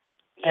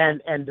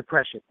and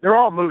depression. They're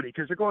all moody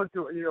because they're going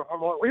through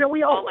hormonal.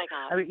 We all. Oh my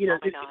God! I mean,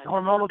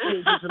 hormonal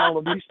changes and all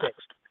of these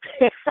things.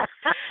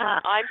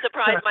 I'm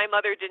surprised my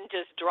mother didn't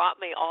just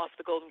drop me off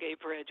the Golden Gate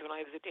Bridge when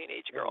I was a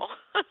teenage girl.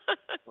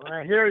 Well,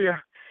 I hear you.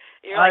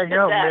 You're like I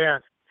know,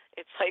 man.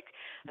 It's like,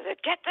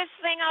 get this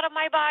thing out of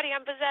my body.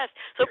 I'm possessed.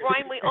 So,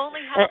 Brian, we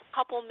only have a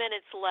couple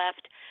minutes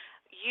left.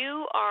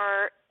 You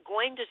are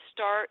going to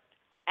start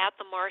at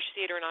the Marsh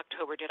Theater in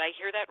October. Did I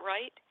hear that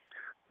right?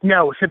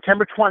 No,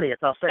 September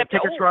 20th. I'll say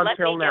tickets are on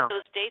sale now. Let me get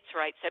those dates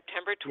right.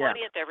 September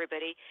 20th,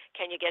 everybody.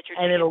 Can you get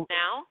your tickets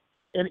now?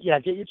 And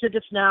get your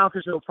tickets now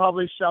because it'll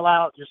probably sell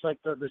out, just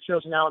like the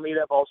shows in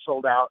Alameda have all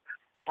sold out.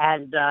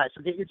 And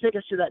so get your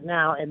tickets to that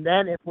now. And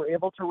then if we're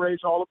able to raise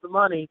all of the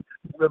money,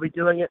 we'll be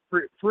doing it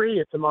free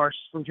at the Marsh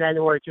from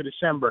January to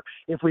December.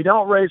 If we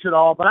don't raise it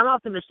all, but I'm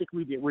optimistic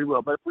we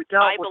will. But if we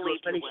don't, we'll do as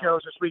many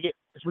shows as we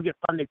get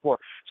funding for.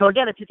 So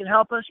again, if you can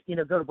help us,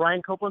 go to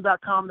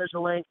BRIANCOPELAND.com. There's a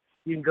link.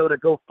 You can go to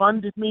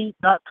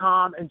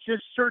GoFundMe.com and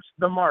just search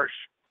The Marsh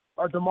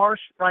or The Marsh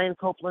Brian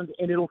Copeland,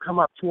 and it'll come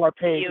up to our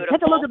page. Beautiful.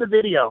 Take a look at the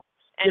video.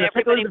 And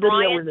everybody,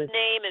 Brian's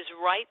name is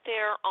right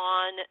there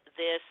on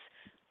this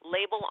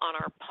label on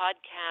our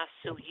podcast,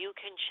 so you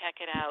can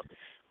check it out.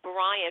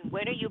 Brian,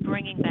 when are you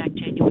bringing back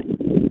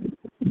Genuine?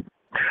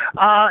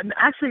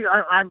 Actually,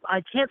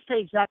 I can't say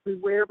exactly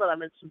where, but I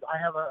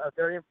have a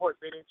very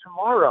important meeting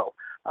tomorrow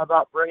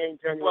about bringing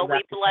Genuine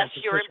back to San Francisco. Well, we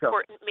bless your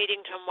important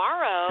meeting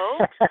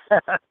tomorrow.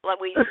 Let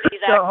me see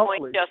that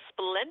going just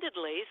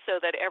splendidly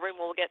so that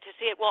everyone will get to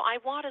see it. Well, I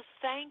want to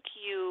thank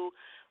you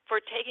for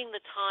taking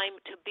the time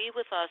to be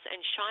with us and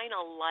shine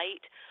a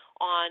light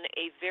on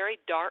a very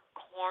dark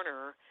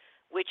corner,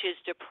 which is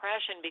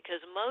depression,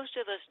 because most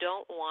of us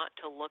don't want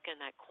to look in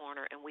that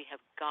corner, and we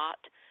have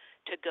got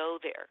to go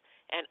there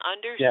and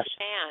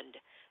understand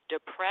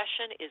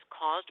depression is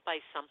caused by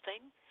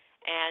something,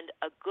 and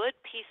a good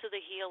piece of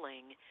the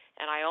healing,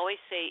 and I always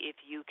say if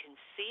you can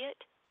see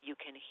it, you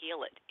can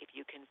heal it. If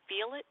you can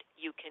feel it,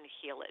 you can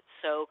heal it.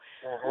 So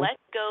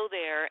let's go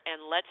there,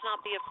 and let's not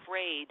be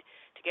afraid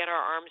to get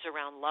our arms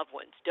around loved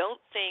ones.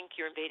 Don't think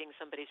you're invading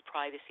somebody's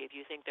privacy. If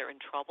you think they're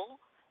in trouble,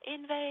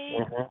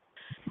 invade.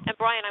 And,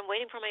 Brian, I'm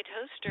waiting for my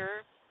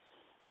toaster.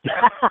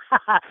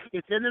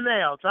 It's in the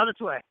mail. It's on its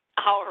way.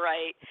 All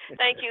right.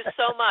 Thank you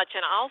so much.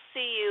 And I'll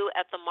see you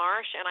at the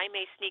Marsh, and I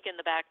may sneak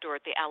in the back door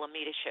at the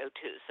Alameda show,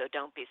 too, so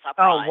don't be surprised.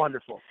 Oh,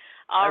 wonderful.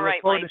 All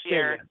right, my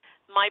dear.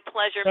 My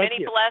pleasure. Thank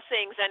Many you.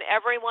 blessings. And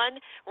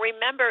everyone,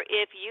 remember,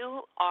 if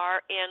you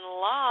are in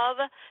love,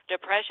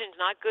 depression's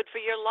not good for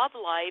your love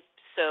life,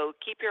 so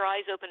keep your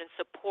eyes open and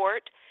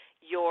support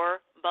your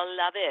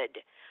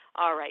beloved.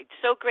 All right.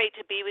 So great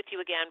to be with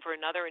you again for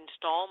another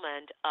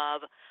installment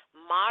of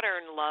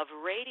Modern Love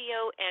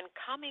Radio. And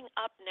coming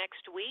up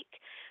next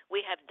week, we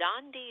have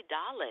Dondi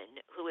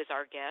Dahlin, who is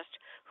our guest,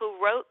 who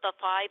wrote The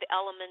 5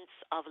 Elements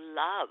of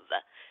Love.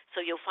 So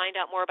you'll find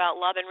out more about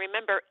love. And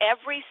remember,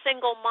 every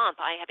single month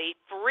I have a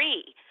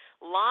free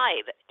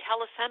live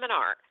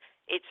teleseminar.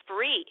 It's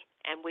free.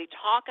 And we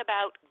talk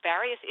about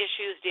various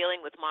issues dealing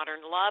with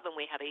modern love, and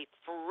we have a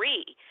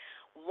free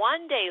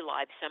one-day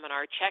live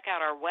seminar. Check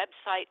out our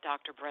website,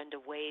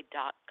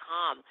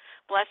 drbrendawade.com.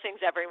 Blessings,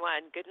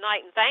 everyone. Good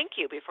night, and thank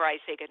you, before I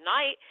say good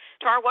night,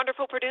 to our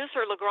wonderful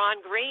producer,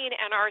 LeGrand Green,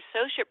 and our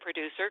associate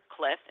producer,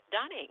 Cliff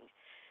Dunning.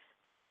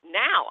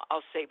 Now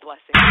I'll say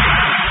blessings.